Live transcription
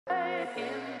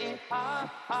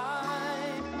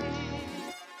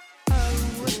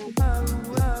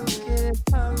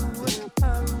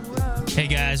Hey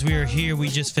guys, we are here. We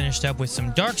just finished up with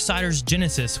some Darksiders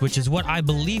Genesis, which is what I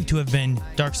believe to have been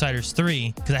Darksiders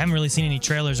 3, because I haven't really seen any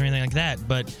trailers or anything like that,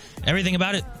 but everything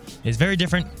about it is very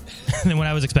different than what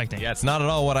I was expecting. Yeah, it's not at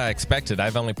all what I expected.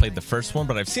 I've only played the first one,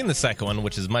 but I've seen the second one,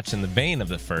 which is much in the vein of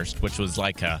the first, which was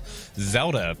like a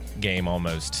Zelda game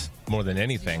almost, more than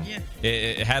anything. Yeah.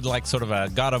 It had like sort of a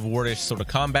God of War-ish sort of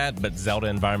combat, but Zelda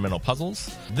environmental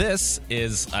puzzles. This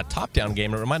is a top-down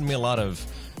game. It reminded me a lot of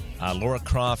Lara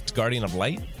Croft Guardian of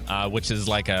Light, which is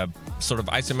like a sort of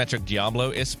isometric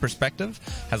Diablo-ish perspective.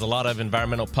 Has a lot of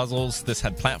environmental puzzles. This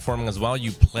had platforming as well.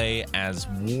 You play as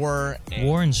War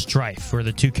and Strife were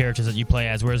the two characters that you play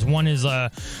as, whereas one is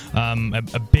a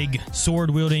big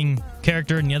sword-wielding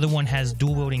character, and the other one has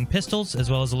dual-wielding pistols, as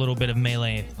well as a little bit of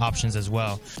melee options as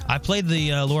well. I played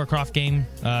the Lara Croft game,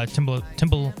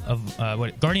 Guardian of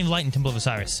Light and Temple of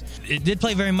Osiris. It did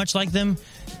play very much like them.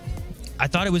 I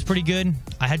thought it was pretty good.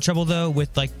 I had trouble though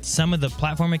with like some of the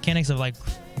platform mechanics of like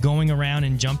going around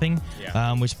and jumping,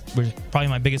 which was probably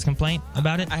my biggest complaint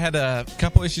about it. I had a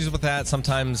couple issues with that.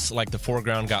 Sometimes like the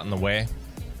foreground got in the way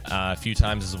a few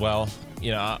times as well. You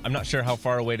know, I'm not sure how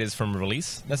far away it is from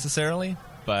release necessarily,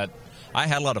 but I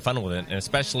had a lot of fun with it, and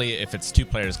especially if it's two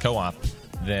players co-op,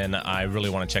 then I really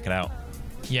want to check it out.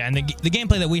 Yeah, and the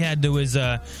gameplay that we had, there was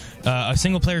a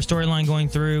single-player storyline going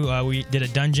through. We did a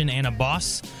dungeon and a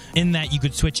boss. In that, you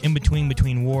could switch in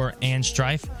between War and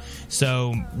Strife.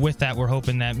 So with that, we're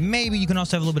hoping that maybe you can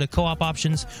also have a little bit of co-op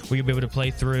options where you'll be able to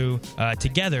play through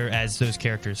together as those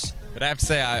characters. But I have to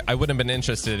say, I wouldn't have been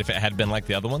interested if it had been like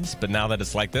the other ones, but now that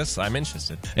it's like this, I'm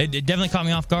interested. It definitely caught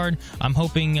me off guard. I'm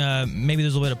hoping maybe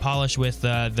there's a little bit of polish with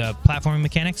the platforming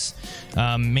mechanics,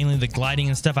 mainly the gliding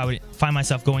and stuff. I would find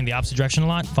myself going the opposite direction a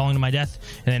lot, falling to my death,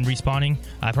 and then respawning.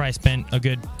 I probably spent a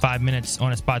good 5 minutes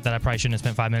on a spot that I probably shouldn't have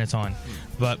spent 5 minutes on.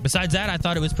 But besides that, I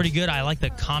thought it was pretty good. I like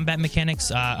the combat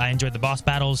mechanics. I enjoyed the boss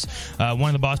battles. One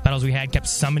of the boss battles we had kept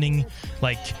summoning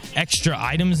like extra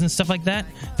items and stuff like that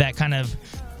kind of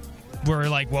were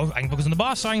like, well, I can focus on the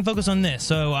boss, so I can focus on this.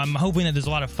 So I'm hoping that there's a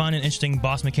lot of fun and interesting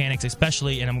boss mechanics,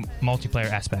 especially in a multiplayer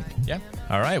aspect. Yeah.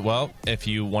 All right. Well, if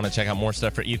you want to check out more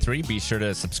stuff for E3, be sure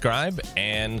to subscribe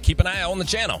and keep an eye out on the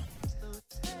channel.